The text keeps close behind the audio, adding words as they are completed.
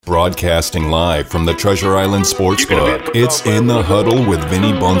Broadcasting live from the Treasure Island Sportsbook, it's In the Huddle with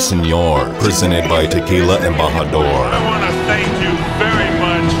Vinny Bonsignor, presented by Tequila Embajador. I want to thank you very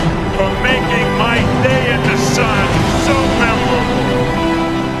much for making my day in the sun so memorable.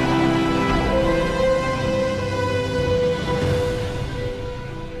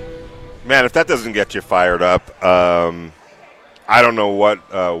 Man, if that doesn't get you fired up, I don't know what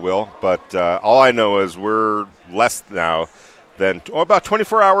will, but all I know is we're less now than about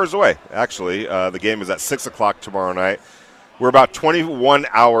 24 hours away, actually. The game is at 6 o'clock tomorrow night. We're about 21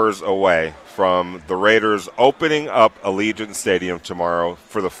 hours away from the Raiders opening up Allegiant Stadium tomorrow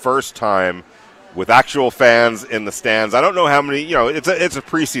for the first time with actual fans in the stands. I don't know how many, it's a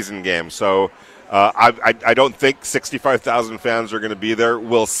preseason game, so I don't think 65,000 fans are going to be there.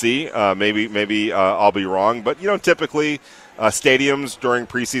 We'll see. Maybe I'll be wrong, but typically stadiums during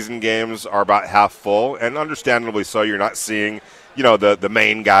preseason games are about half full, and understandably so. You're not seeing, the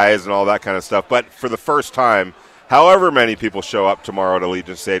main guys and all that kind of stuff. But for the first time, however many people show up tomorrow at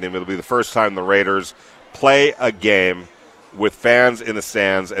Allegiant Stadium, it'll be the first time the Raiders play a game with fans in the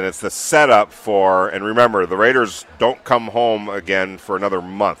stands, and it's the setup for, and remember, the Raiders don't come home again for another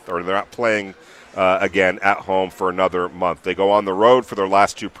month, or they're not playing again at home for another month. They go on the road for their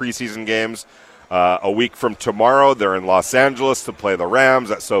last two preseason games. A week from tomorrow, they're in Los Angeles to play the Rams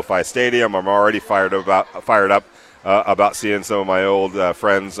at SoFi Stadium. I'm already fired up about seeing some of my old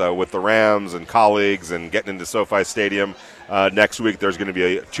friends with the Rams and colleagues and getting into SoFi Stadium. Next week, there's going to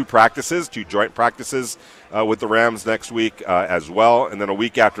be two joint practices with the Rams next week as well. And then a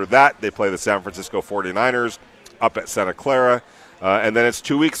week after that, they play the San Francisco 49ers up at Santa Clara. And then it's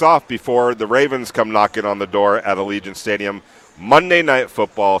 2 weeks off before the Ravens come knocking on the door at Allegiant Stadium. Monday Night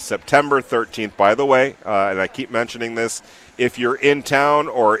Football, September 13th. By the way, and I keep mentioning this, if you're in town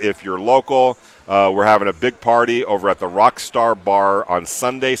or if you're local, we're having a big party over at the Rockstar Bar on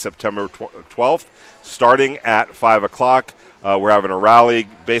Sunday, September 12th, starting at 5 o'clock. We're having a rally.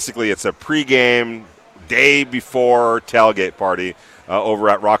 Basically, it's a pregame, day before tailgate party over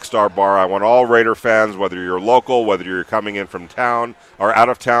at Rockstar Bar. I want all Raider fans, whether you're local, whether you're coming in from town or out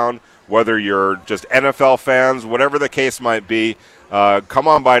of town, whether you're just NFL fans, whatever the case might be, come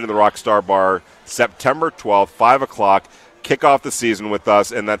on by to the Rockstar Bar September 12th, 5 o'clock. Kick off the season with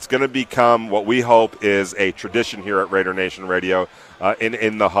us, and that's going to become what we hope is a tradition here at Raider Nation Radio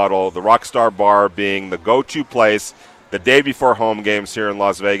in the Huddle. The Rockstar Bar being the go-to place the day before home games here in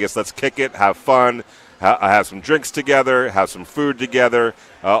Las Vegas. Let's kick it, have fun, have some drinks together, have some food together,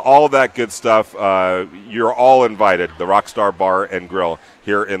 all that good stuff. You're all invited, the Rockstar Bar and Grill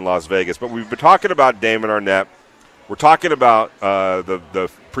here in Las Vegas. But we've been talking about Damon Arnette. We're talking about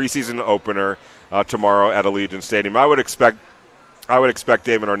the preseason opener tomorrow at Allegiant Stadium. I would expect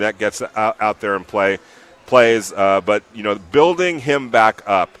Damon Arnette gets out there and plays, but building him back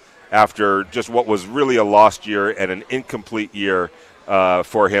up after just what was really a lost year and an incomplete year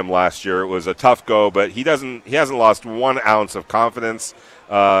for him last year. It was a tough go, but he hasn't lost 1 ounce of confidence.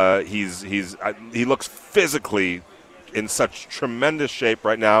 He looks physically in such tremendous shape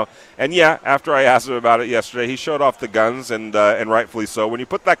right now. And yeah, after I asked him about it yesterday, he showed off the guns, and rightfully so. When you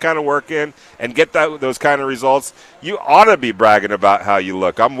put that kind of work in and get those kind of results, you ought to be bragging about how you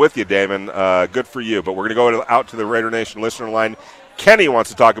look. I'm with you, Damon. Good for you. But we're going to go out to the Raider Nation listener line. Kenny wants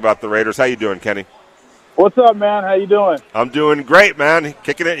to talk about the Raiders. How you doing, Kenny? What's up, man? How you doing? I'm doing great, man.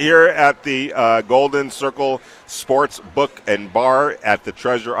 Kicking it here at the Golden Circle Sports Book and Bar at the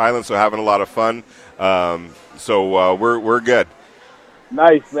Treasure Island, so having a lot of fun. So we're good.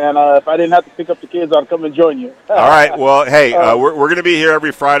 Nice, man. If I didn't have to pick up the kids, I'd come and join you. All right. Well, hey, we're going to be here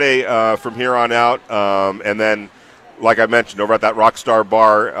every Friday from here on out, and then, like I mentioned, over at that Rockstar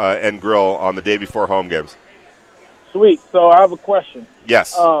Bar and Grill on the day before home games. Sweet. So I have a question.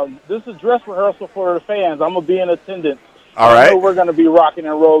 Yes. This is dress rehearsal for the fans. I'm going to be in attendance. All right. I know we're going to be rocking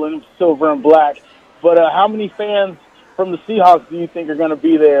and rolling silver and black, but how many fans from the Seahawks do you think are going to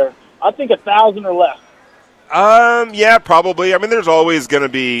be there? I think 1,000 or less. Yeah, probably. I mean, there's always going to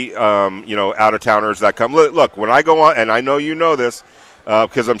be, out-of-towners that come. Look, when I go on, and I know you know this,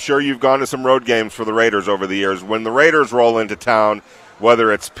 because I'm sure you've gone to some road games for the Raiders over the years. When the Raiders roll into town,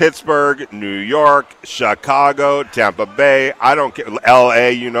 whether it's Pittsburgh, New York, Chicago, Tampa Bay, I don't care,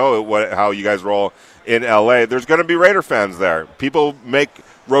 L.A., how you guys roll in L.A., there's going to be Raider fans there. People make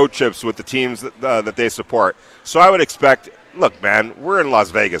road trips with the teams that they support. So I would expect, look, man, we're in Las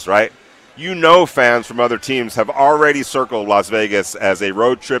Vegas, right? Fans from other teams have already circled Las Vegas as a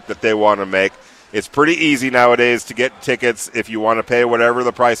road trip that they want to make. It's pretty easy nowadays to get tickets if you want to pay whatever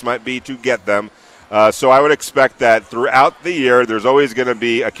the price might be to get them. So I would expect that throughout the year, there's always going to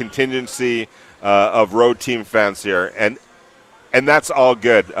be a contingency of road team fans here. And and that's all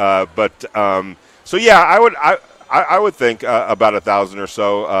good. So yeah, I would think about 1,000 or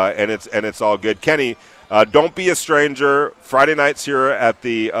so, and it's all good. Kenny, don't be a stranger. Friday nights here at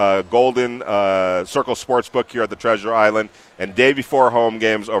the Golden Circle Sportsbook here at the Treasure Island, and day before home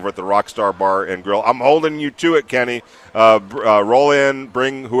games over at the Rockstar Bar and Grill. I'm holding you to it, Kenny. Roll in,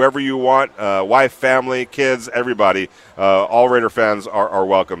 bring whoever you want, wife, family, kids, everybody. All Raider fans are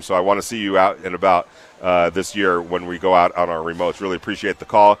welcome. So I want to see you out and about this year when we go out on our remotes. Really appreciate the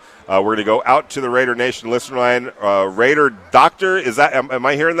call. We're going to go out to the Raider Nation listener line. Raider Doctor, am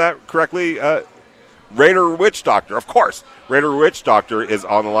I hearing that correctly? Raider Witch Doctor, of course. Raider Witch Doctor is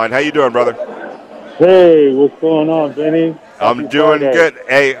on the line. How you doing, brother? Hey, what's going on, Vinny? I'm doing good.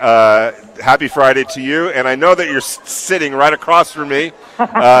 Hey, happy Friday to you. And I know that you're sitting right across from me.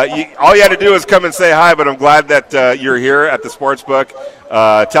 All you had to do is come and say hi, but I'm glad that you're here at the Sportsbook.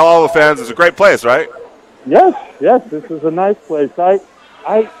 Tell all the fans it's a great place, right? Yes, this is a nice place.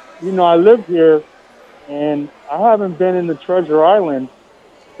 I live here, and I haven't been in the Treasure Island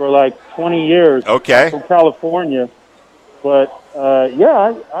for like 20 years. Okay. I'm from California, but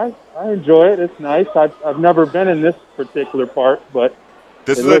I enjoy it. It's nice. I've never been in this particular part, but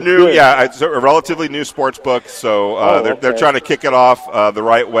this is a new, good. It's a relatively new sports book, so they're trying to kick it off the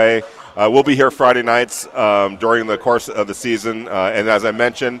right way. We'll be here Friday nights during the course of the season, and as I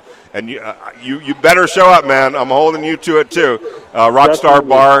mentioned, and you better show up, man. I'm holding you to it too. Rockstar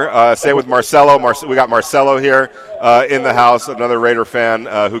Bar, stay with Marcelo. We got Marcelo here in the house, another Raider fan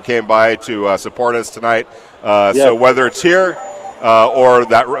who came by to support us tonight. So whether it's here or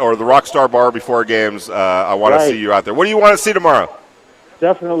the Rockstar Bar before games, I want to see you out there. What do you want to see tomorrow?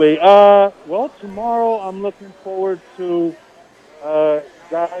 Definitely. Well, tomorrow I'm looking forward to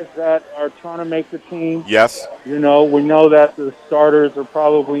guys that are trying to make the team. Yes. We know that the starters are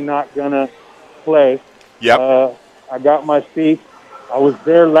probably not going to play. Yep. I got my seats. I was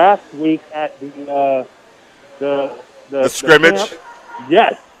there last week at the scrimmage. Camp.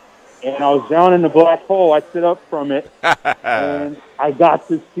 Yes. And I was down in the black hole. I stood up from it, and I got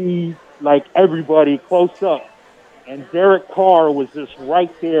to see, like, everybody close up. And Derek Carr was just right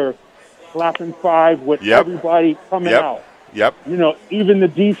there, slapping five with everybody coming out. Yep. Even the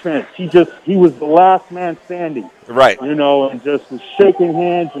defense, he was the last man standing. Right. And just was shaking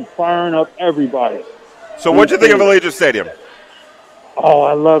hands and firing up everybody. So what'd you think of Allegiant Stadium? Oh,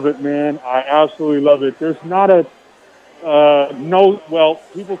 I love it, man. I absolutely love it. There's not a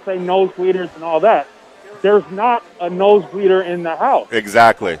people say nosebleeders and all that. There's not a nosebleeder in the house.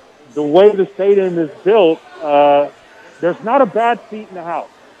 Exactly. The way the stadium is built, there's not a bad seat in the house.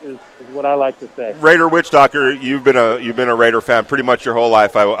 Is what I like to say. Raider Witch Doctor, you've been a Raider fan pretty much your whole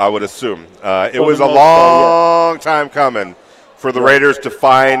life, I would assume. It was a long time coming for the Raiders to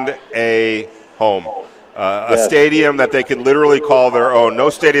find a home, a stadium that they can literally call their own.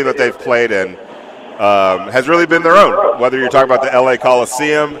 No stadium that they've played in has really been their own. Whether you're talking about the LA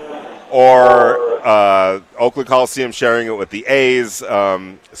Coliseum or Oakland Coliseum sharing it with the A's.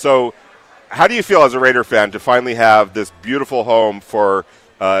 So, how do you feel as a Raider fan to finally have this beautiful home for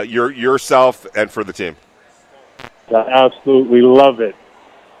yourself and for the team? I absolutely love it.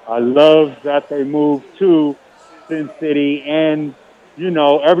 I love that they moved to Sin City, and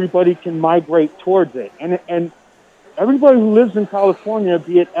everybody can migrate towards it. And everybody who lives in California,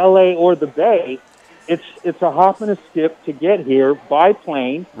 be it LA or the Bay, it's a hop and a skip to get here by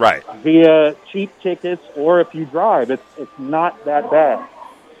plane, right? Via cheap tickets, or if you drive, it's not that bad.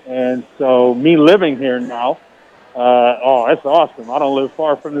 And so, me living here now. That's awesome. I don't live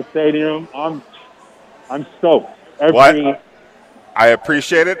far from the stadium. I'm stoked. I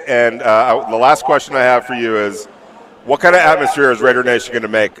appreciate it. And the last question I have for you is, what kind of atmosphere is Raider Nation going to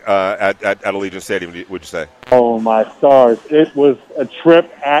make at Allegiant Stadium, would you say? Oh, my stars. It was a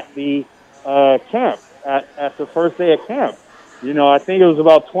trip at the camp, at the first day of camp. I think it was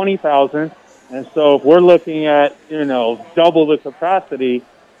about 20,000. And so if we're looking at, double the capacity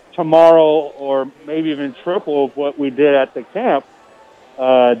tomorrow, or maybe even triple of what we did at the camp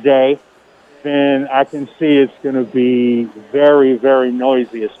day, then I can see it's going to be very, very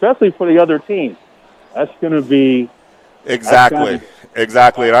noisy, especially for the other team. That's going to be exactly.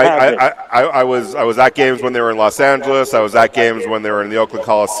 And I was at games when they were in Los Angeles. I was at games when they were in the Oakland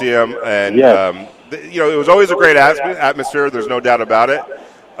Coliseum, and it was always a great atmosphere. There's no doubt about it.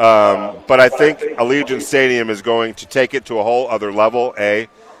 But I think Allegiant Stadium is going to take it to a whole other level. A.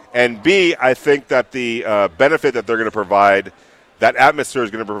 And B, I think that the benefit that they're going to provide, that atmosphere is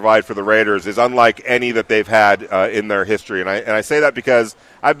going to provide for the Raiders, is unlike any that they've had in their history. And I say that because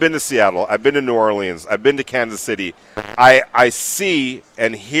I've been to Seattle, I've been to New Orleans, I've been to Kansas City. I see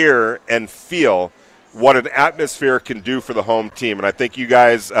and hear and feel what an atmosphere can do for the home team. And I think you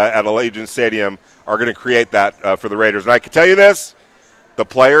guys at Allegiant Stadium are going to create that for the Raiders. And I can tell you this, the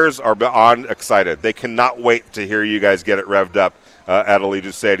players are beyond excited. They cannot wait to hear you guys get it revved up at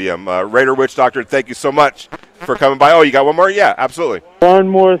Allegiant Stadium. Raider Witch Doctor, thank you so much for coming by. Oh, you got one more? Yeah, absolutely. One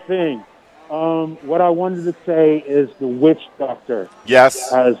more thing. What I wanted to say is the Witch Doctor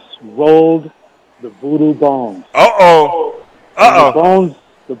has rolled the voodoo bones. Uh-oh. Uh-oh.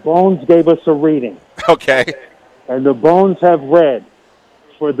 The bones gave us a reading. Okay. And the bones have read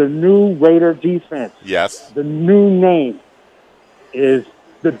for the new Raider defense. Yes. The new name is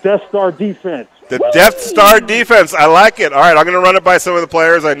the Death Star defense. The Death Star defense. I like it. All right, I'm going to run it by some of the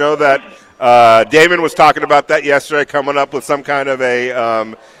players. I know that Damon was talking about that yesterday, coming up with some kind of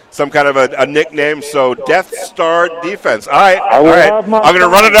a nickname. So Death Star defense. All right. I'm going to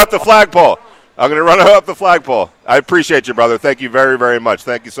run it up the flagpole. I appreciate you, brother. Thank you very, very much.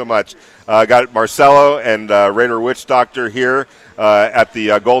 Thank you so much. Got Marcelo and Raider Witch Doctor here at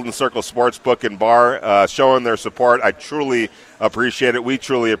the Golden Circle Sportsbook and Bar showing their support. I truly appreciate it. We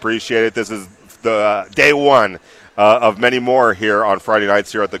truly appreciate it. This is the day one of many more here on Friday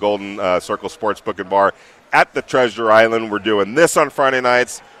nights here at the Golden Circle Sportsbook and Bar at the Treasure Island. We're doing this on Friday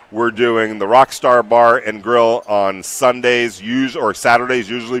nights. We're doing the Rockstar Bar and Grill on Sundays or Saturdays,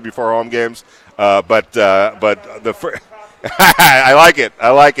 usually before home games. But I like it.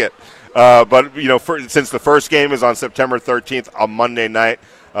 But since the first game is on September 13th on Monday night,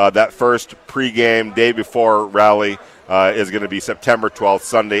 that first pregame day before rally is going to be September 12th,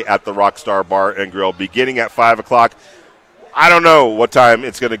 Sunday at the Rockstar Bar and Grill, beginning at 5 o'clock. I don't know what time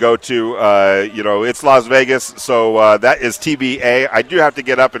it's going to go to. It's Las Vegas, so that is TBA. I do have to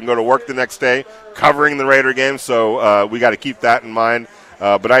get up and go to work the next day covering the Raider game, so we got to keep that in mind.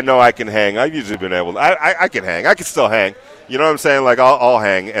 But I know I can hang. I've usually been able to. I can hang. I can still hang. You know what I'm saying? Like, I'll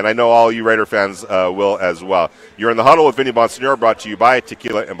hang, and I know all you Raider fans will as well. You're in the Huddle with Vinny Bonsignore, brought to you by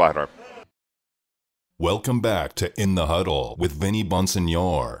Tequila and Baja. Welcome back to In the Huddle with Vinny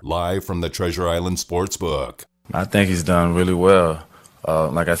Bonsignore, live from the Treasure Island Sportsbook. I think he's done really well.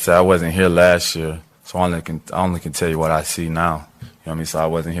 Like I said, I wasn't here last year, so I only can tell you what I see now. You know what I mean? So I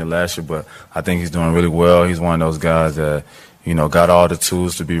wasn't here last year, but I think he's doing really well. He's one of those guys that, got all the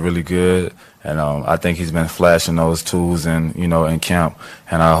tools to be really good. And I think he's been flashing those tools in camp.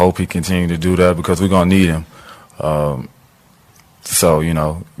 And I hope he continue to do that because we're going to need him. So,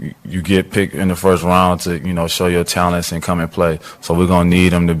 you get picked in the first round to, show your talents and come and play. So we're going to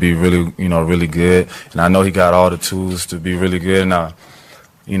need him to be really, really good. And I know he got all the tools to be really good. Now,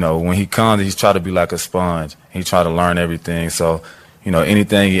 when he comes, he's trying to be like a sponge. He try to learn everything. So,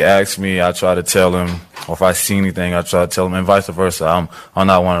 anything he asks me, I try to tell him. Or if I see anything, I try to tell him, and vice versa. I'm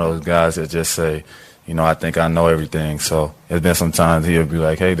not one of those guys that just say, I think I know everything. So there's been some times he'll be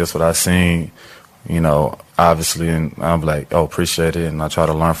like, hey, this is what I seen, obviously, and I'm like, oh, appreciate it, and I try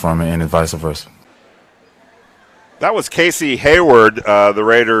to learn from it, and vice versa. That was Casey Hayward, the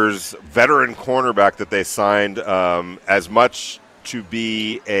Raiders' veteran cornerback that they signed as much to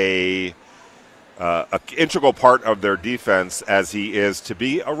be a integral part of their defense as he is to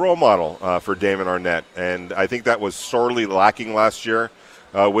be a role model for Damon Arnette. And I think that was sorely lacking last year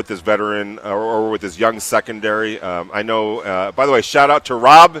with this veteran or with his young secondary. I know, by the way, shout out to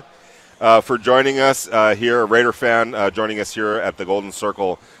Rob for joining us here, a Raider fan, joining us here at the Golden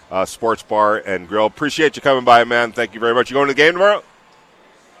Circle Sports Bar and Grill. Appreciate you coming by, man. Thank you very much. You going to the game tomorrow?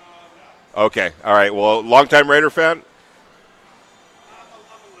 Okay. All right. Well, longtime Raider fan?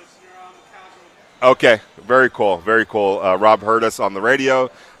 Okay, very cool, very cool. Rob heard us on the radio,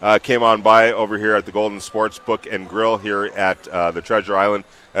 came on by over here at the Golden Sports Book and Grill here at the Treasure Island.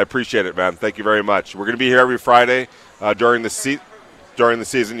 I appreciate it, man. Thank you very much. We're going to be here every Friday during the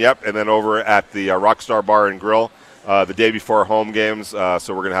season, yep, and then over at the Rockstar Bar and Grill the day before home games. So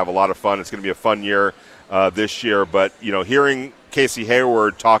we're going to have a lot of fun. It's going to be a fun year this year. But, hearing Casey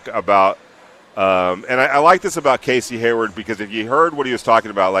Hayward talk about and I like this about Casey Hayward because if you heard what he was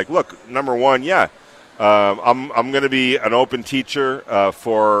talking about, like, look, number one, I'm going to be an open teacher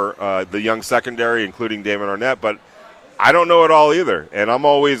for the young secondary, including Damon Arnette, but I don't know it all either, and I'm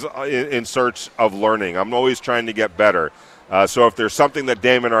always in search of learning. I'm always trying to get better. So if there's something that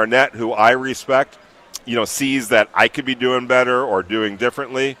Damon Arnette, who I respect, sees that I could be doing better or doing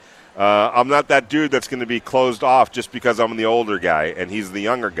differently, I'm not that dude that's going to be closed off just because I'm the older guy and he's the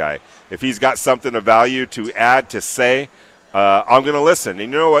younger guy. If he's got something of value to add, to say, I'm going to listen.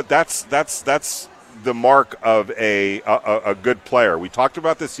 And you know what? That's the mark of a good player. We talked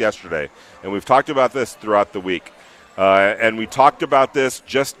about this yesterday, and we've talked about this throughout the week. And we talked about this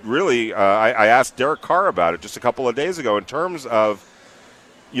just really, I asked Derek Carr about it just a couple of days ago in terms of,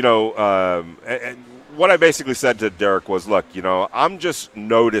 what I basically said to Derek was, look, I'm just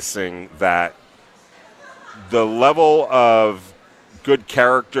noticing that the level of good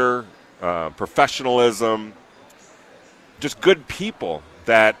character, professionalism, just good people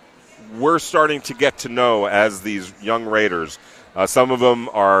that we're starting to get to know as these young Raiders. Some of them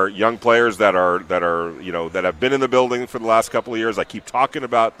are young players that have been in the building for the last couple of years. I keep talking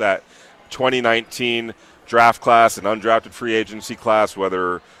about that 2019 draft class and undrafted free agency class,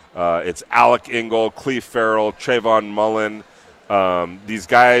 whether it's Alec Ingold, Cleve Farrell, Trayvon Mullen, these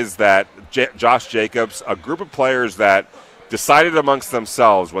guys that Josh Jacobs, a group of players that decided amongst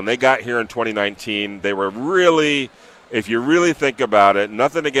themselves when they got here in 2019, they were really, if you really think about it,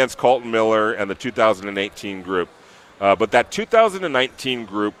 nothing against Colton Miller and the 2018 group. But that 2019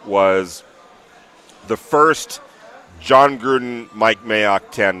 group was the first John Gruden, Mike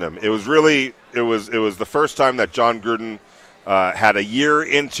Mayock tandem. It was the first time that John Gruden had a year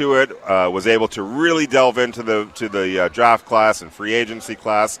into it, was able to really delve into the draft class and free agency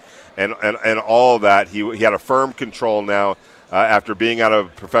class and all of that. He had a firm control now after being out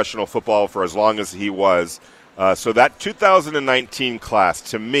of professional football for as long as he was. So that 2019 class,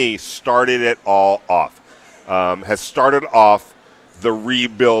 to me, started it all off. Has started off the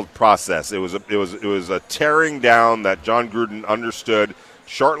rebuild process. It was a tearing down that John Gruden understood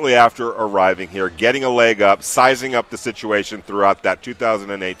shortly after arriving here, getting a leg up, sizing up the situation throughout that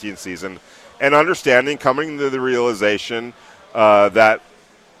 2018 season, and understanding, coming to the realization that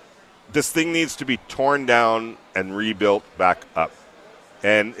this thing needs to be torn down and rebuilt back up.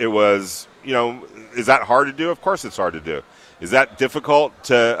 And it was, is that hard to do? Of course it's hard to do. Is that difficult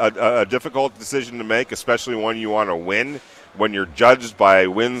a difficult decision to make, especially when you want to win, when you're judged by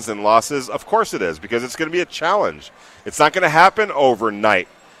wins and losses? Of course it is, because it's going to be a challenge. It's not going to happen overnight,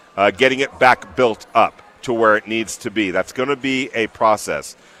 getting it back built up to where it needs to be. That's going to be a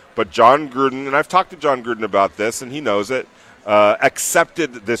process. But John Gruden, and I've talked to John Gruden about this, and he knows it,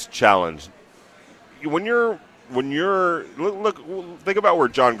 accepted this challenge. When you're think about where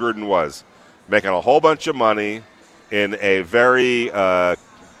John Gruden was, making a whole bunch of money in a very, I'm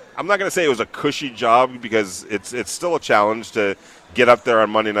not going to say it was a cushy job, because it's still a challenge to get up there on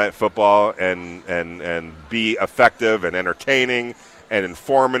Monday Night Football and be effective and entertaining and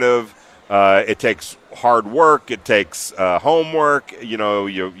informative. It takes hard work. It takes homework. You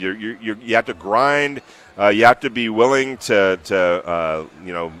have to grind. You have to be willing to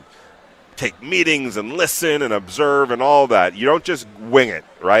take meetings and listen and observe and all that. You don't just wing it,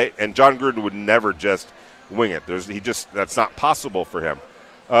 right? And John Gruden would never just wing it. That's not possible for him.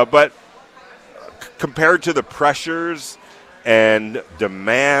 But compared to the pressures and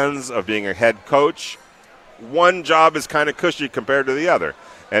demands of being a head coach, one job is kind of cushy compared to the other.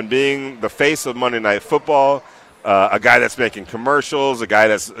 And being the face of Monday Night Football, a guy that's making commercials, a guy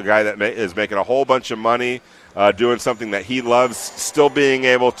that is making a whole bunch of money, doing something that he loves, still being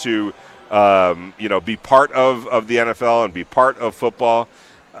able to be part of the NFL and be part of football.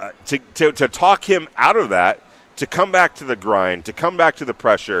 To talk him out of that, to come back to the grind, to come back to the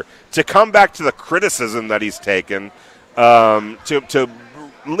pressure, to come back to the criticism that he's taken, to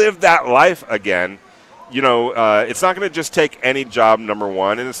live that life again, it's not going to just take any job, number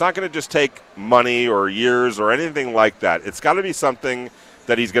one, and it's not going to just take money or years or anything like that. It's got to be something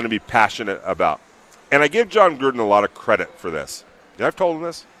that he's going to be passionate about. And I give John Gruden a lot of credit for this. I've told him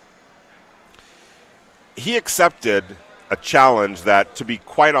this. He accepted a challenge that, to be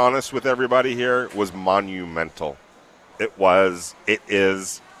quite honest with everybody here, was monumental. It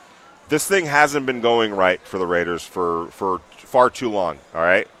is. This thing hasn't been going right for the Raiders for far too long, all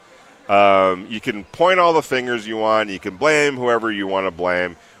right? You can point all the fingers you want. You can blame whoever you want to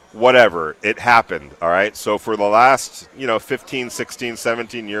blame. Whatever. It happened, all right? So for the last, 15, 16,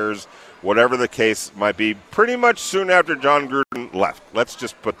 17 years, whatever the case might be, pretty much soon after John Gruden left. Let's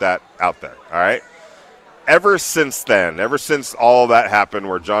just put that out there, all right? Ever since then, ever since all that happened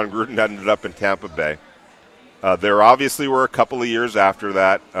where John Gruden ended up in Tampa Bay, there obviously were a couple of years after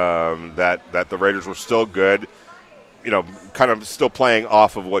that that the Raiders were still good, kind of still playing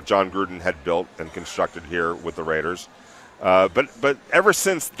off of what John Gruden had built and constructed here with the Raiders. But ever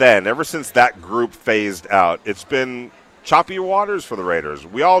since then, ever since that group phased out, it's been choppy waters for the Raiders.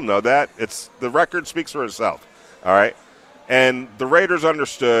 We all know that. The record speaks for itself, all right? And the Raiders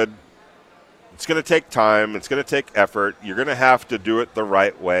understood it's going to take time. It's going to take effort. You're going to have to do it the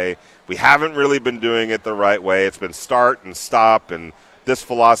right way. We haven't really been doing it the right way. It's been start and stop and this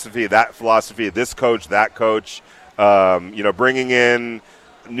philosophy, this coach, that coach, bringing in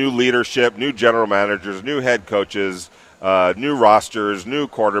new leadership, new general managers, new head coaches, new rosters, new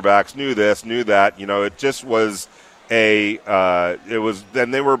quarterbacks, new this, new that. It just was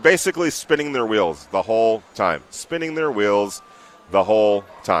they were basically spinning their wheels the whole time.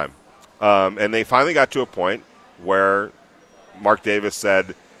 And they finally got to a point where Mark Davis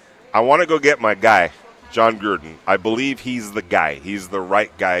said, I want to go get my guy, John Gruden. I believe he's the guy. He's the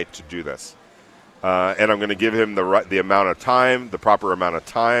right guy to do this. And I'm going to give him the amount of time, the proper amount of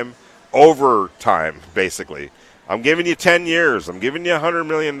time, overtime, basically. I'm giving you 10 years. I'm giving you $100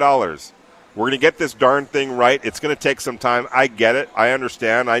 million. We're going to get this darn thing right. It's going to take some time. I get it. I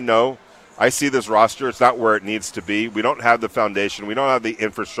understand. I know. I see this roster. It's not where it needs to be. We don't have the foundation. We don't have the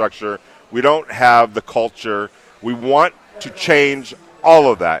infrastructure. We don't have the culture. We want to change all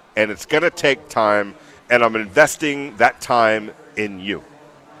of that, and it's going to take time, and I'm investing that time in you.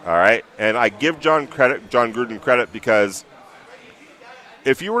 All right? And I give John Gruden credit, because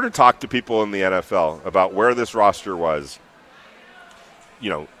if you were to talk to people in the NFL about where this roster was,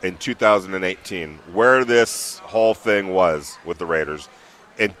 in 2018, where this whole thing was with the Raiders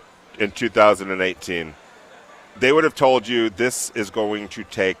in 2018, they would have told you this is going to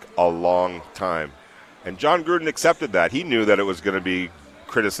take a long time. And John Gruden accepted that. He knew that it was going to be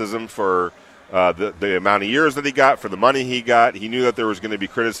criticism for the amount of years that he got, for the money he got. He knew that there was going to be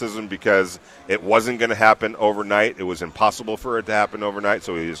criticism because it wasn't going to happen overnight. It was impossible for it to happen overnight,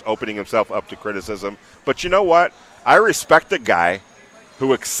 so he was opening himself up to criticism. But you know what? I respect a guy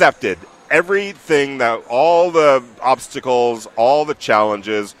who accepted everything, that all the obstacles, all the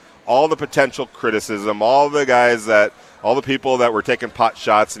challenges, all the potential criticism, all the people that were taking pot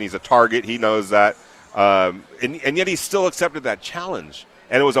shots, and he's a target. He knows that. And yet he still accepted that challenge.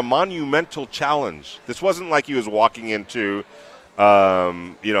 And it was a monumental challenge. This wasn't like he was walking into,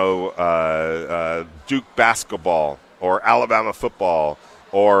 Duke basketball or Alabama football,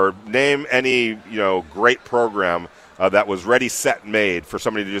 or name any, great program that was ready, set, made for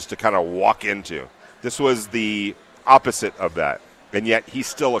somebody to kind of walk into. This was the opposite of that. And yet he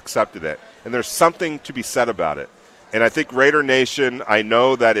still accepted it. And there's something to be said about it. And I think Raider Nation, I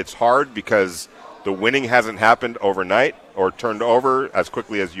know that it's hard because the winning hasn't happened overnight or turned over as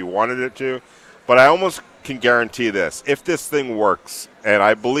quickly as you wanted it to. But I almost can guarantee this. If this thing works, and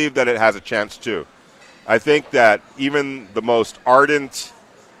I believe that it has a chance to, I think that even the most ardent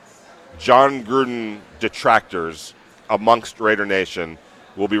John Gruden detractors amongst Raider Nation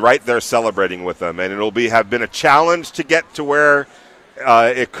will be right there celebrating with them. And it'll have been a challenge to get to where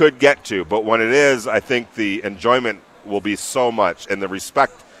it could get to. But when it is, I think the enjoyment will be so much, and the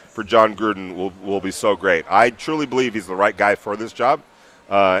respect for John Gruden will be so great. I truly believe he's the right guy for this job,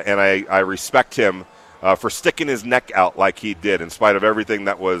 and I respect him for sticking his neck out like he did in spite of everything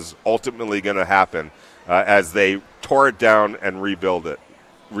that was ultimately going to happen as they tore it down and rebuilt it.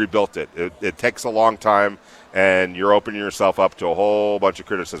 It takes a long time, and you're opening yourself up to a whole bunch of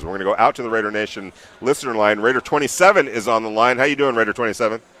criticism. We're going to go out to the Raider Nation listener line. Raider 27 is on the line. How you doing, Raider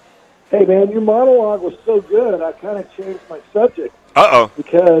 27? Hey, man, your monologue was so good, I kind of changed my subject. Uh-oh.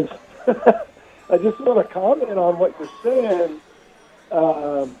 Because I just want to comment on what you're saying.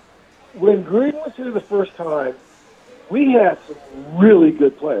 When Green was here the first time, we had some really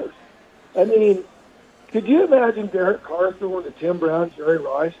good players. I mean, could you imagine Derek Carr throwing to Tim Brown, Jerry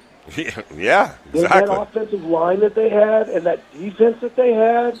Rice? Yeah, exactly. That offensive line that they had and that defense that they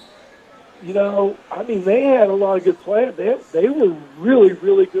had, they had a lot of good players. They were really,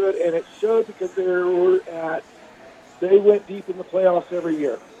 really good, and it showed because they went deep in the playoffs every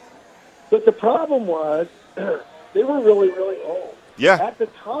year. But the problem was they were really, really old. Yeah. At the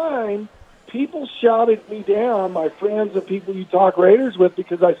time, people shouted me down, my friends and people you talk Raiders with,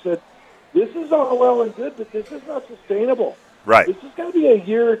 because I said, this is all well and good, but this is not sustainable. Right. This is going to be a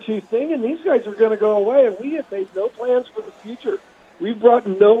year or two thing, and these guys are going to go away, and we have made no plans for the future. We've brought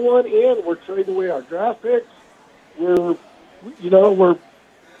no one in. We're trading away our draft picks. We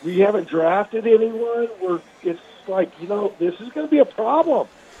haven't drafted anyone. It's like, this is going to be a problem.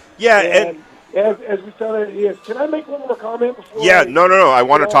 Yeah, and as we found out, can I make one more comment before? Yeah, no. I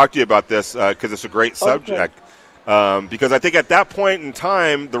want to talk to you about this because it's a great subject. Okay. Because I think at that point in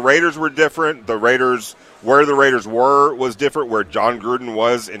time, the Raiders were different. Where the Raiders were was different. Where John Gruden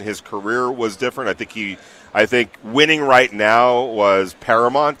was in his career was different. I think winning right now was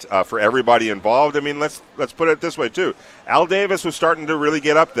paramount for everybody involved. I mean, let's put it this way too. Al Davis was starting to really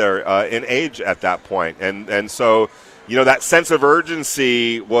get up there in age at that point, and so that sense of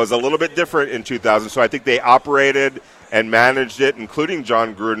urgency was a little bit different in 2000. So I think they operated and managed it, including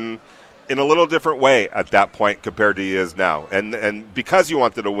John Gruden, in a little different way at that point compared to he is now. And because he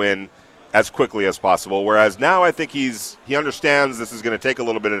wanted to win as quickly as possible, whereas now I think he understands this is going to take a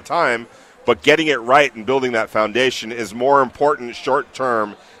little bit of time, but getting it right and building that foundation is more important short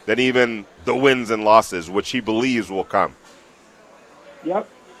term than even the wins and losses, which he believes will come. Yep,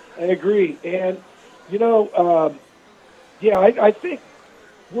 I agree. And, I think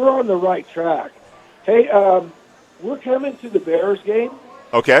we're on the right track. Hey, we're coming to the Bears game.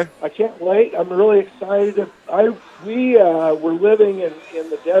 Okay. I can't wait. I'm really excited. We were living in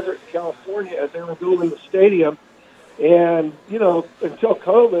the desert in California as they were building the stadium. And, until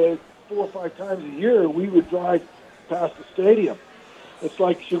COVID, 4 or 5 times a year, we would drive past the stadium. It's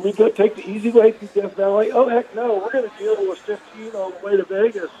like, should we go take the easy way through Death Valley? Oh, heck no. We're going to deal with 15 on the way to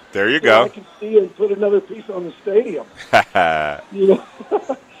Vegas. There you go. I can see and put another piece on the stadium.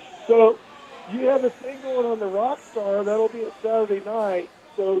 So you have a thing going on the Rockstar. That'll be a Saturday night.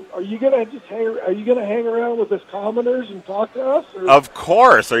 So are you going to just hang around with us commoners and talk to us? Or? Of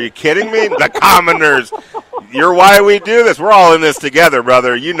course. Are you kidding me? The commoners. You're why we do this. We're all in this together,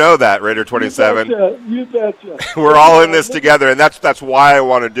 brother. You know that, Raider 27. You betcha. We're all in this together, and that's why I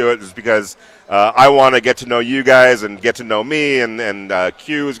want to do it, is because I want to get to know you guys and get to know me, and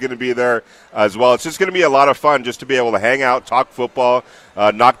Q is going to be there as well. It's just going to be a lot of fun just to be able to hang out, talk football,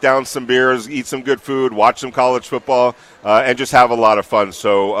 knock down some beers, eat some good food, watch some college football, and just have a lot of fun.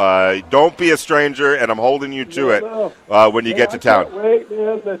 So don't be a stranger, and I'm holding you to it when you get to town. I can't wait,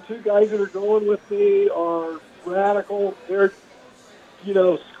 man. The 2 guys that are going with me are radical. They're,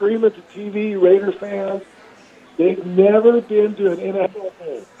 screaming at the TV, Raider fans. They've never been to an NFL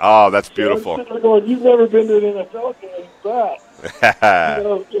game. Oh, that's beautiful. So they're going, you've never been to an NFL game, but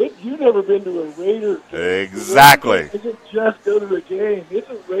you've never been to a Raider game. Exactly. It isn't just go to the game. It's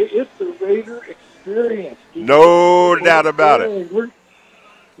the Raider experience. No doubt about it.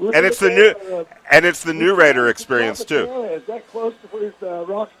 And it's the new Raider experience too. Is that close to where the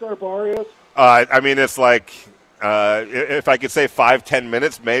Rockstar Bar is? It's like if I could say 5-10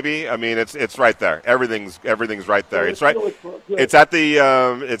 minutes, maybe. I mean, it's right there. Everything's right there. It's right. It's at the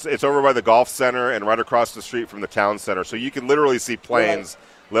it's over by the golf center and right across the street from the town center. So you can literally see planes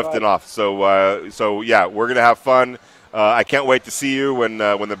lifting off. So yeah, we're gonna have fun. I can't wait to see you when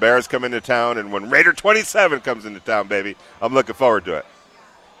the Bears come into town and when Raider 27 comes into town, baby. I'm looking forward to it.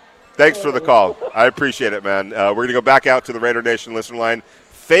 Thanks for the call. I appreciate it, man. We're going to go back out to the Raider Nation listener line.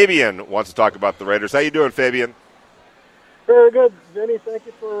 Fabian wants to talk about the Raiders. How you doing, Fabian? Very good, Vinny. Thank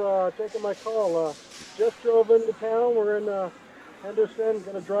you for taking my call. Just drove into town. We're in Henderson,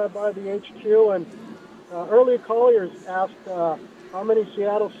 going to drive by the HQ. And earlier callers asked how many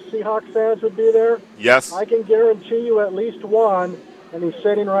Seattle Seahawks fans would be there. Yes. I can guarantee you at least one, and he's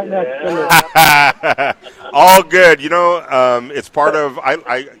sitting right next to me. All good. It's part of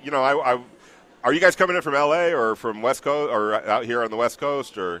are you guys coming in from LA or from West Coast or out here on the West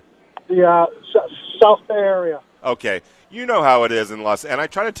Coast or the South Bay area? Okay. You know how it is in and I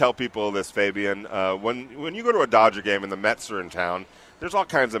try to tell people this, Fabian, when you go to a Dodger game and the Mets are in town, there's all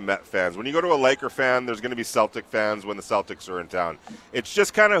kinds of Met fans. When you go to a Laker fan, there's going to be Celtic fans when the Celtics are in town. It's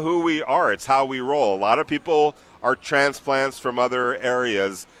just kind of who we are. It's how we roll. A lot of people are transplants from other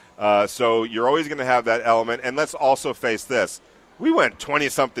areas, so you're always going to have that element. And let's also face this. We went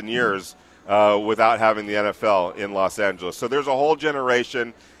 20-something years without having the NFL in Los Angeles. So there's a whole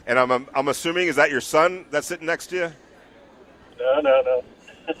generation. And I'm assuming, is that your son that's sitting next to you? No.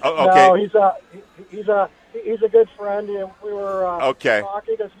 Oh, okay. No, he's a good friend. We were okay.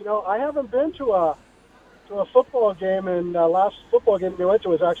 talking because I haven't been to a football game, and last football game we went to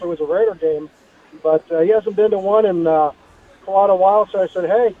was a Raider game, but he hasn't been to one in quite a while. So I said,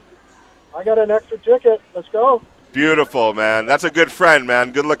 hey, I got an extra ticket. Let's go. Beautiful, man. That's a good friend,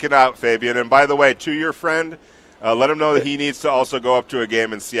 man. Good looking out, Fabian. And by the way, to your friend, let him know that he needs to also go up to a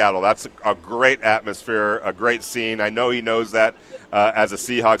game in Seattle. That's a great atmosphere, a great scene. I know he knows that as a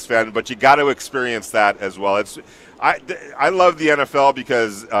Seahawks fan, but you got to experience that as well. I love the NFL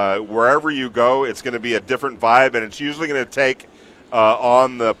because wherever you go, it's going to be a different vibe, and it's usually going to take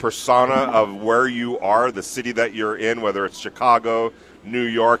on the persona of where you are, the city that you're in, whether it's Chicago, New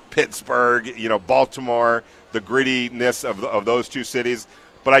York, Pittsburgh, Baltimore, the grittiness of those two cities.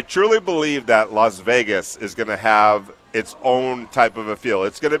 But I truly believe that Las Vegas is going to have its own type of a feel.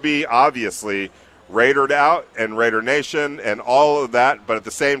 It's going to be obviously Raidered out and Raider Nation and all of that, but at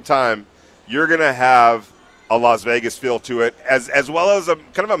the same time, you're going to have a Las Vegas feel to it, as well as a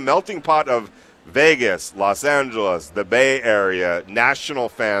kind of a melting pot of Vegas, Los Angeles, the Bay Area, national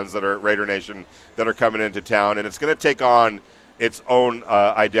fans that are Raider Nation that are coming into town, and it's going to take on its own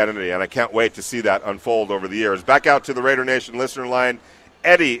identity, and I can't wait to see that unfold over the years. Back out to the Raider Nation listener line.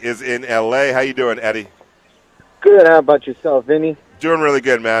 Eddie is in L.A. How you doing, Eddie? Good. How about yourself, Vinny? Doing really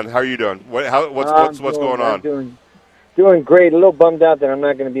good, man. How are you doing? What's going on? Doing great. A little bummed out that I'm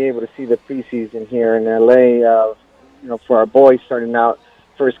not going to be able to see the preseason here in L.A. For our boys starting out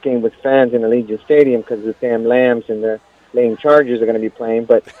first game with fans in Allegiant Stadium because the damn Lambs and the Lane Chargers are going to be playing.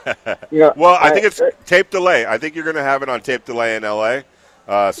 But well, I think it's tape delay. I think you're going to have it on tape delay in LA.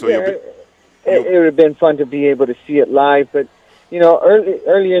 It would have been fun to be able to see it live, but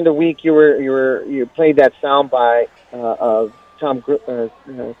earlier in the week you played that soundbite of John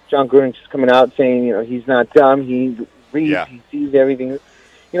Gruden just coming out saying he's not dumb, he reads, he sees everything.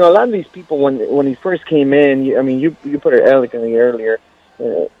 A lot of these people when he first came in, you put it elegantly earlier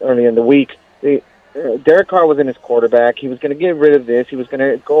in the week. Derek Carr wasn't his quarterback. He was going to get rid of this. He was going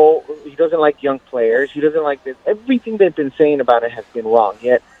to go. He doesn't like young players. He doesn't like this. Everything they've been saying about it has been wrong.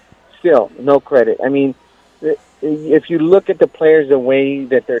 Yet, still, no credit. I mean, if you look at the players, the way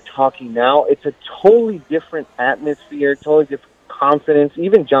that they're talking now, it's a totally different atmosphere, totally different confidence.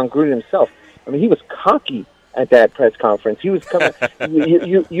 Even John Gruden himself. I mean, he was cocky at that press conference. He was coming.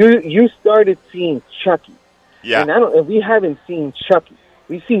 you started seeing Chucky. Yeah. And we haven't seen Chucky.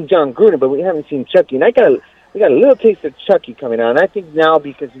 We've seen John Gruden, but we haven't seen Chucky. And we got a little taste of Chucky coming out. And I think now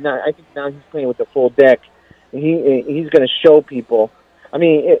he's playing with the full deck, and he's going to show people. I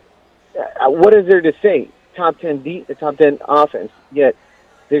mean, what is there to say? Top 10 offense. Yet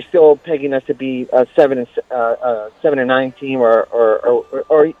they're still pegging us to be a 7-9 team or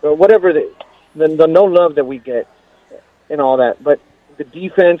whatever. The no love that we get and all that, but the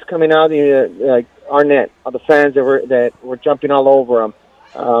defense coming out, like Arnett, all the fans that were jumping all over him.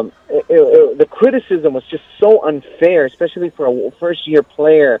 The criticism was just so unfair, especially for a first-year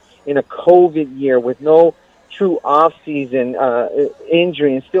player in a COVID year with no true off-season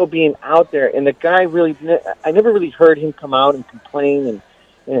injury and still being out there. And the guy I never really heard him come out and complain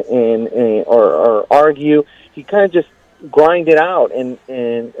or argue. He kind of just grind it out and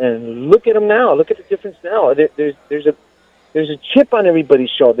look at him now. Look at the difference now. There's a chip on everybody's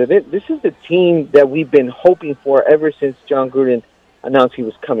shoulder. This is the team that we've been hoping for ever since John Gruden announced he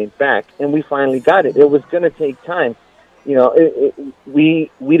was coming back, and we finally got it. It was going to take time.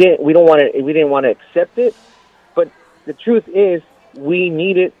 We didn't want to accept it, but the truth is we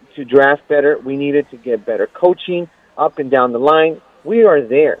needed to draft better. We needed to get better coaching up and down the line. We are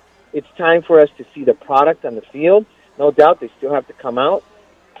there. It's time for us to see the product on the field. No doubt they still have to come out,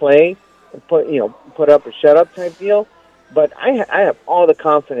 play, and put up or shut up type deal. But I have all the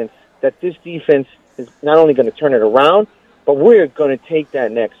confidence that this defense is not only going to turn it around, but we're going to take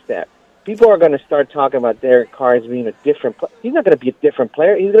that next step. People are going to start talking about Derek Carr as being a different player. He's not going to be a different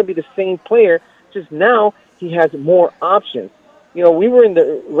player. He's going to be the same player, just now he has more options. We were in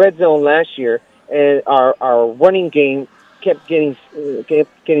the red zone last year, and our running game kept getting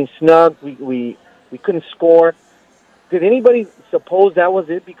snug. We couldn't score. Did anybody suppose that was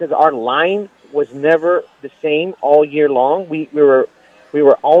it because our line was never the same all year long? We were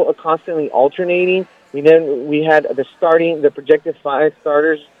all constantly alternating. We had the projected 5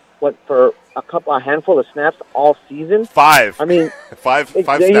 starters for a handful of snaps all season. 5. I mean, five there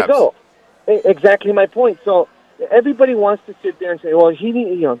snaps. You go. Exactly my point. So everybody wants to sit there and say, "Well, I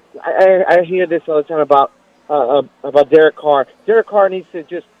hear this all the time about Derek Carr. Derek Carr needs to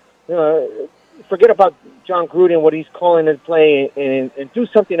just forget about John Gruden, what he's calling and play, and do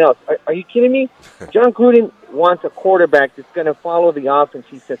something else." Are you kidding me? John Gruden wants a quarterback that's going to follow the offense.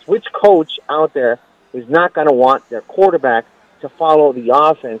 He says, which coach out there is not going to want their quarterback to follow the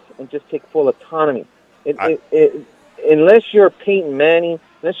offense and just take full autonomy? Unless you're Peyton Manning,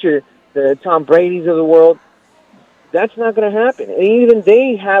 unless you're the Tom Brady's of the world, that's not going to happen. And even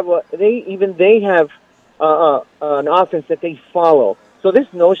they have an offense that they follow. So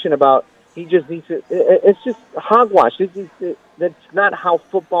this notion about he just needs to, it's just hogwash. That's not how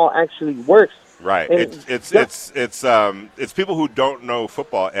football actually works. Right. And it's people who don't know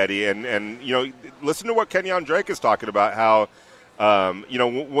football, Eddie, and listen to what Kenyon Drake is talking about. How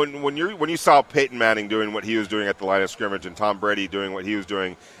when you saw Peyton Manning doing what he was doing at the line of scrimmage and Tom Brady doing what he was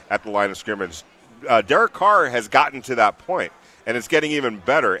doing at the line of scrimmage, Derek Carr has gotten to that point, and it's getting even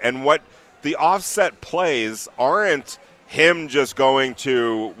better. And what the offset plays aren't him just going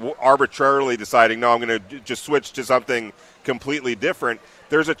to arbitrarily deciding, no, I'm going to just switch to something completely different.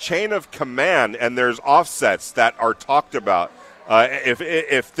 There's a chain of command, and there's offsets that are talked about.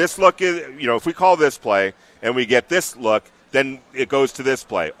 If this look is, if we call this play and we get this look, then it goes to this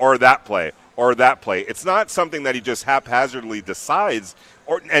play or that play or that play. It's not something that he just haphazardly decides,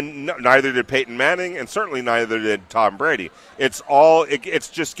 and neither did Peyton Manning, and certainly neither did Tom Brady. It's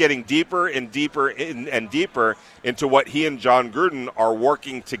just getting deeper and deeper and deeper into what he and John Gruden are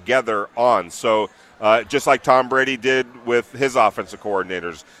working together on. So just like Tom Brady did with his offensive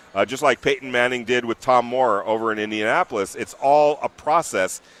coordinators, just like Peyton Manning did with Tom Moore over in Indianapolis, it's all a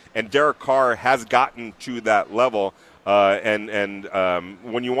process, and Derek Carr has gotten to that level.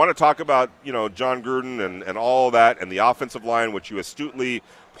 When you want to talk about, John Gruden and all that and the offensive line, which you astutely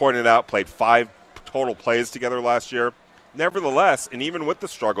pointed out, played 5 total plays together last year. Nevertheless, and even with the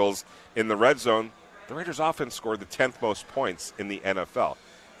struggles in the red zone, the Raiders offense scored the 10th most points in the NFL.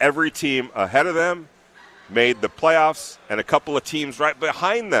 Every team ahead of them made the playoffs, and a couple of teams right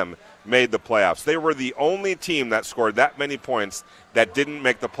behind them made the playoffs. They were the only team that scored that many points that didn't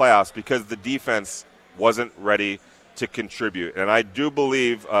make the playoffs because the defense wasn't ready to contribute. And I do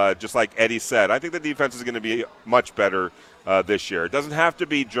believe, just like Eddie said, I think the defense is going to be much better this year. It doesn't have to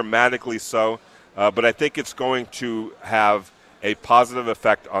be dramatically so, but I think it's going to have a positive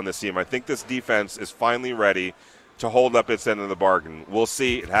effect on this team. I think this defense is finally ready to hold up its end of the bargain. We'll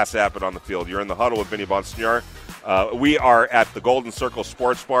see. It has to happen on the field. You're in the huddle with Vinny Bonsignor. We are at the Golden Circle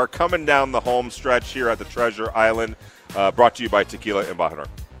Sports Bar, coming down the home stretch here at the Treasure Island, brought to you by Tequila Embajador.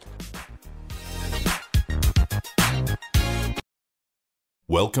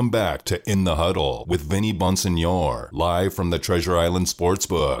 Welcome back to In the Huddle with Vinny Bonsignor, live from the Treasure Island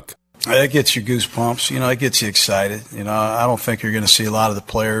Sportsbook. That gets you goosebumps. It gets you excited. I don't think you're going to see a lot of the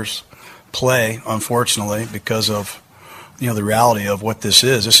players play, unfortunately, because of, the reality of what this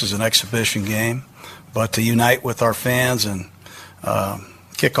is. This is an exhibition game. But to unite with our fans and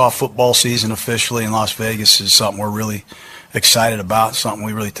kick off football season officially in Las Vegas is something we're really excited about, something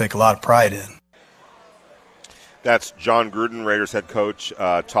we really take a lot of pride in. That's John Gruden, Raiders head coach,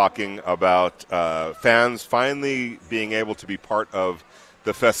 talking about fans finally being able to be part of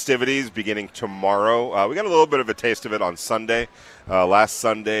the festivities beginning tomorrow. We got a little bit of a taste of it on Sunday. Last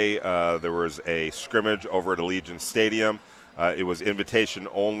Sunday, there was a scrimmage over at Allegiant Stadium. It was invitation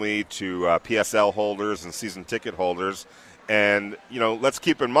only to PSL holders and season ticket holders. And, let's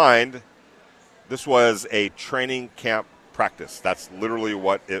keep in mind, this was a training camp practice. That's literally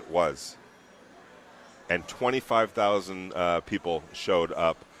what it was. And 25,000 people showed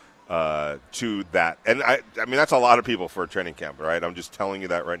up to that. And, I mean, that's a lot of people for a training camp, right? I'm just telling you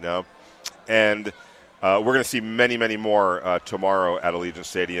that right now. And we're going to see many, many more tomorrow at Allegiant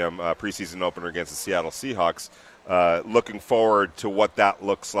Stadium, preseason opener against the Seattle Seahawks. Looking forward to what that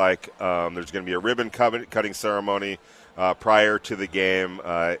looks like. There's going to be a ribbon cutting ceremony prior to the game.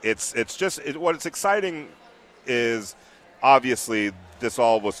 What's exciting is obviously this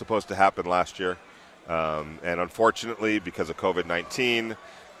all was supposed to happen last year. And unfortunately, because of COVID-19,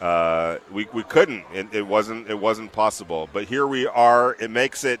 we couldn't. It wasn't possible. But here we are. It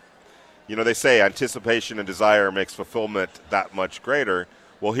makes it, they say anticipation and desire makes fulfillment that much greater.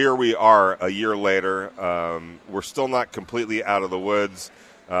 Well, here we are a year later. We're still not completely out of the woods.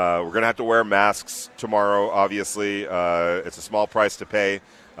 We're going to have to wear masks tomorrow, obviously. It's a small price to pay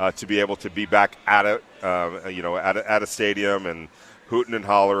to be able to be back at it, at a stadium and hooting and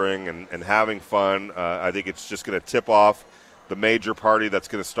hollering and having fun. I think it's just going to tip off the major party that's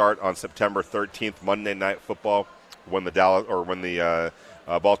going to start on September 13th, Monday Night Football, when the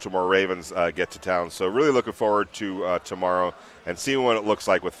Baltimore Ravens get to town. So really looking forward to tomorrow and seeing what it looks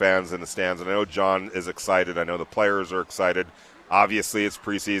like with fans in the stands. And I know John is excited. I know the players are excited. Obviously, it's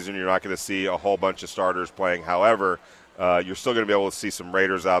preseason. You're not going to see a whole bunch of starters playing. However, you're still going to be able to see some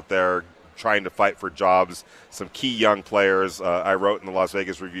Raiders out there trying to fight for jobs, some key young players. I wrote in the Las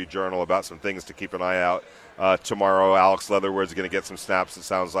Vegas Review-Journal about some things to keep an eye out tomorrow. Alex Leatherwood's going to get some snaps, it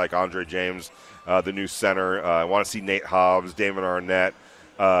sounds like. Andre James, the new center. I want to see Nate Hobbs, Damon Arnett,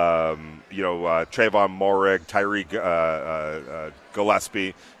 Trayvon Moehrig, Tyreek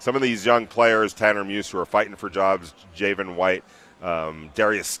Gillespie. Some of these young players, Tanner Muse, who are fighting for jobs, Javen White,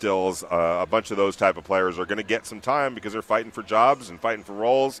 Darius Stills, a bunch of those type of players are going to get some time because they're fighting for jobs and fighting for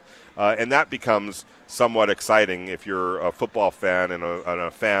roles, and that becomes somewhat exciting if you're a football fan and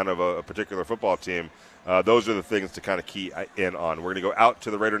a fan of a particular football team. Those are the things to kind of key in on. We're going to go out to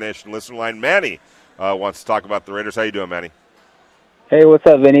the Raider Nation listener line. Manny wants to talk about the Raiders. How you doing, Manny? Hey, what's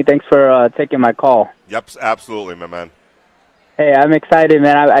up, Vinny? Thanks for taking my call. Yep, absolutely, my man. Hey, I'm excited,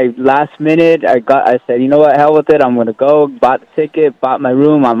 man. I last minute, I said, you know what, hell with it. I'm going to go, bought the ticket, bought my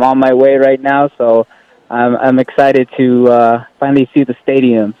room. I'm on my way right now, so I'm excited to finally see the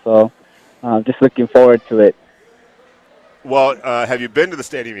stadium. So just looking forward to it. Well, have you been to the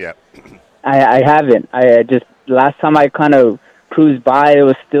stadium yet? I haven't. I just, last time I kind of cruised by, it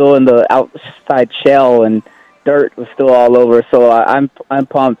was still in the outside shell, and dirt was still all over. So I'm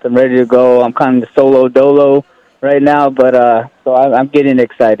pumped. I'm ready to go. I'm kind of solo dolo right now, but so I'm getting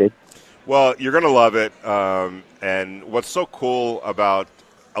excited. Well, you're going to love it. And what's so cool about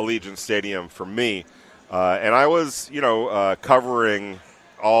Allegiant Stadium for me, and I was, covering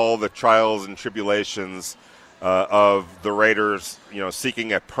all the trials and tribulations of the Raiders,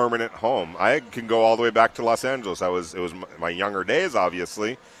 seeking a permanent home. I can go all the way back to Los Angeles. It was my younger days,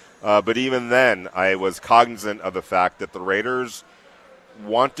 obviously, but even then, I was cognizant of the fact that the Raiders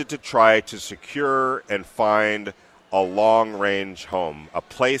wanted to try to secure and find a long-range home, a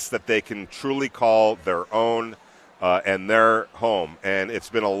place that they can truly call their own and their home. And it's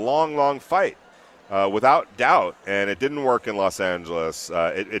been a long, long fight. Without doubt, and it didn't work in Los Angeles.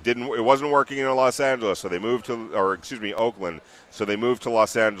 It wasn't working in Los Angeles, so they moved to, Oakland. So they moved to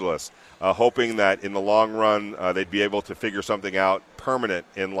Los Angeles, hoping that in the long run they'd be able to figure something out permanent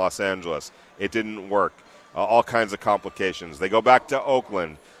in Los Angeles. It didn't work. All kinds of complications. They go back to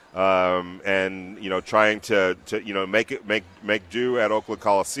Oakland, and trying to make do at Oakland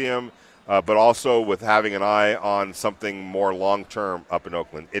Coliseum, but also with having an eye on something more long term up in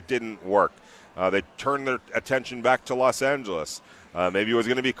Oakland. It didn't work. They turned their attention back to Los Angeles. Maybe it was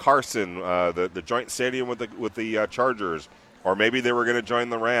going to be Carson, the joint stadium with the Chargers, or maybe they were going to join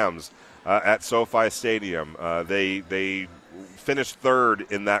the Rams at SoFi Stadium. They finished third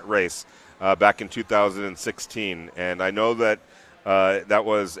in that race back in 2016, and I know that that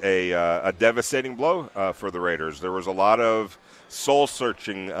was a devastating blow for the Raiders. There was a lot of soul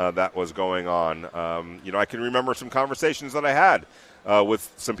searching that was going on. I can remember some conversations that I had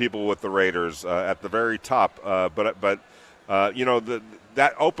with some people with the Raiders at the very top, but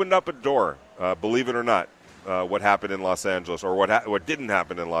that opened up a door. Believe it or not, what happened in Los Angeles, or what didn't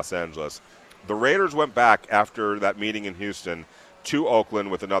happen in Los Angeles. The Raiders went back after that meeting in Houston to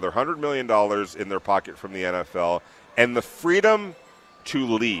Oakland with another $100 million in their pocket from the NFL and the freedom to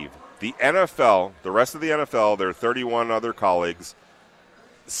leave. The NFL, the rest of the NFL, their 31 other colleagues,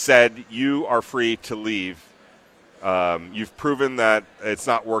 said you are free to leave. You've proven that it's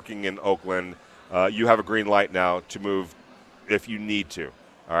not working in Oakland. You have a green light now to move if you need to.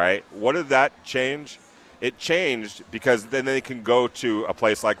 All right. What did that change? It changed because then they can go to a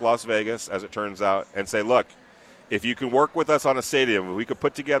place like Las Vegas, as it turns out, and say, look, if you can work with us on a stadium, we could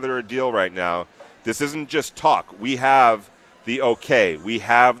put together a deal right now. This isn't just talk. We have the okay. We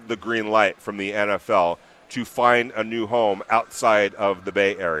have the green light from the NFL to find a new home outside of the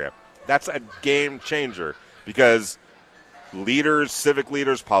Bay Area. That's a game changer. Because leaders, civic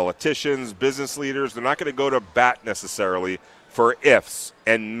leaders, politicians, business leaders, they're not going to go to bat necessarily for ifs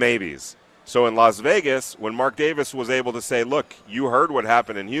and maybes. So in Las Vegas, when Mark Davis was able to say, look, you heard what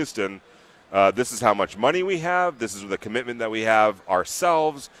happened in Houston. This is how much money we have. This is the commitment that we have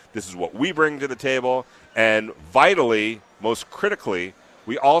ourselves. This is what we bring to the table. And vitally, most critically,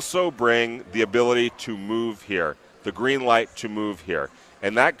 we also bring the ability to move here, the green light to move here.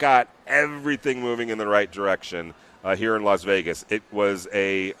 And that got everything moving in the right direction here in Las Vegas. It was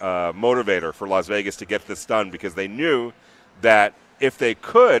a motivator for Las Vegas to get this done because they knew that if they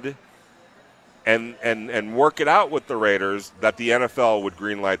could and work it out with the Raiders, that the NFL would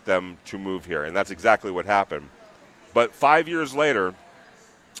greenlight them to move here. And that's exactly what happened. But 5 years later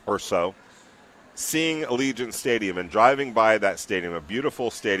or so, seeing Allegiant Stadium and driving by that stadium, a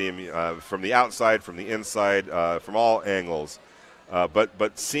beautiful stadium from the outside, from the inside, from all angles,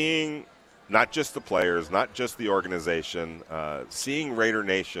 but seeing not just the players, not just the organization, seeing Raider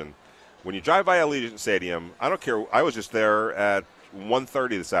Nation. When you drive by Allegiant Stadium, I don't care. I was just there at 1:30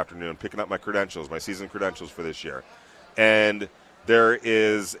 this afternoon picking up my credentials, my season credentials for this year. And there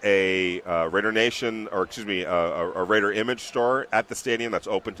is a Raider Nation, or excuse me, a Raider Image store at the stadium that's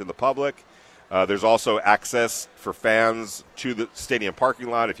open to the public. There's also access for fans to the stadium parking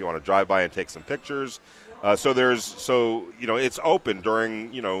lot if you want to drive by and take some pictures. So it's open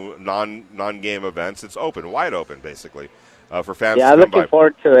during non-game events. It's open, wide open, basically, for fans. Yeah, to I'm come looking by.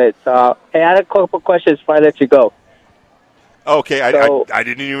 forward to it. So, hey, I had a couple questions before I let you go. Okay, I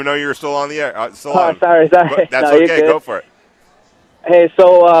didn't even know you were still on the air. Still on. Sorry. But that's no, okay. Go for it. Hey,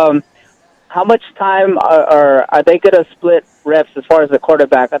 so how much time are they going to split reps as far as the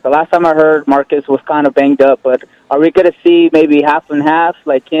quarterback? The last time I heard, Marcus was kind of banged up, but are we going to see maybe half and half,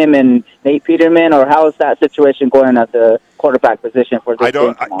 like him and Nate Peterman, or how is that situation going at the quarterback position for this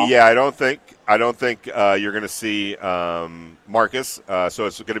game tomorrow? I don't think you're going to see Marcus. So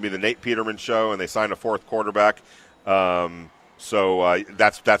it's going to be the Nate Peterman show, and they signed a fourth quarterback. So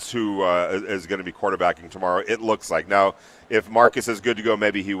that's who is going to be quarterbacking tomorrow, it looks like. Now, if Marcus is good to go,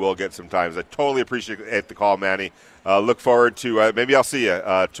 maybe he will get some times. I totally appreciate the call, Manny. Look forward to maybe I'll see you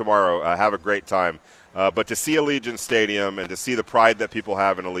tomorrow. Have a great time. But to see Allegiant Stadium and to see the pride that people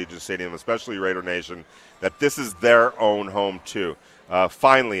have in Allegiant Stadium, especially Raider Nation, that this is their own home too.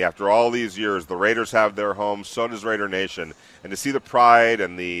 finally, after all these years, the Raiders have their home, so does Raider Nation. And to see the pride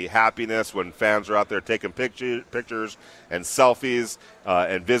and the happiness when fans are out there taking pictures and selfies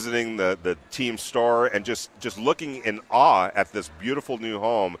and visiting the team store and just looking in awe at this beautiful new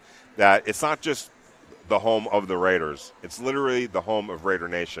home, that it's not just the home of the Raiders. It's literally the home of Raider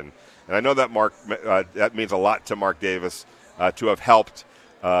Nation. And I know that that means a lot to Mark Davis to have helped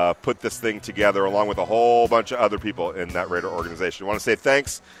put this thing together along with a whole bunch of other people in that Raider organization. I want to say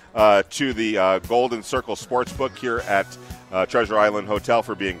thanks to the Golden Circle Sportsbook here at Treasure Island Hotel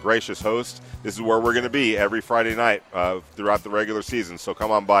for being gracious hosts. This is where we're going to be every Friday night throughout the regular season. So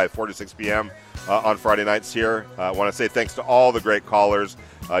come on by 4 to 6 p.m. On Friday nights here. I want to say thanks to all the great callers.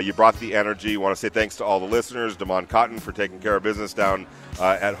 You brought the energy. I want to say thanks to all the listeners. Damon Cotton for taking care of business down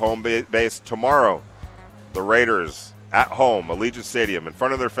at home base. Tomorrow, the Raiders at home, Allegiant Stadium, in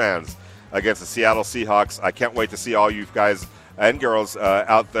front of their fans against the Seattle Seahawks. I can't wait to see all you guys and girls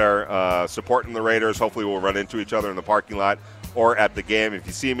out there supporting the Raiders. Hopefully we'll run into each other in the parking lot or at the game. If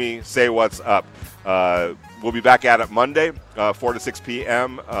you see me, say what's up. We'll be back at it Monday, 4 to 6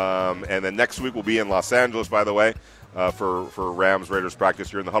 p.m. And then next week we'll be in Los Angeles, by the way, for Rams-Raiders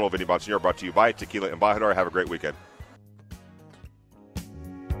practice here in the Huddle. Vinny Bonsignore, brought to you by Tequila Embajador. Have a great weekend.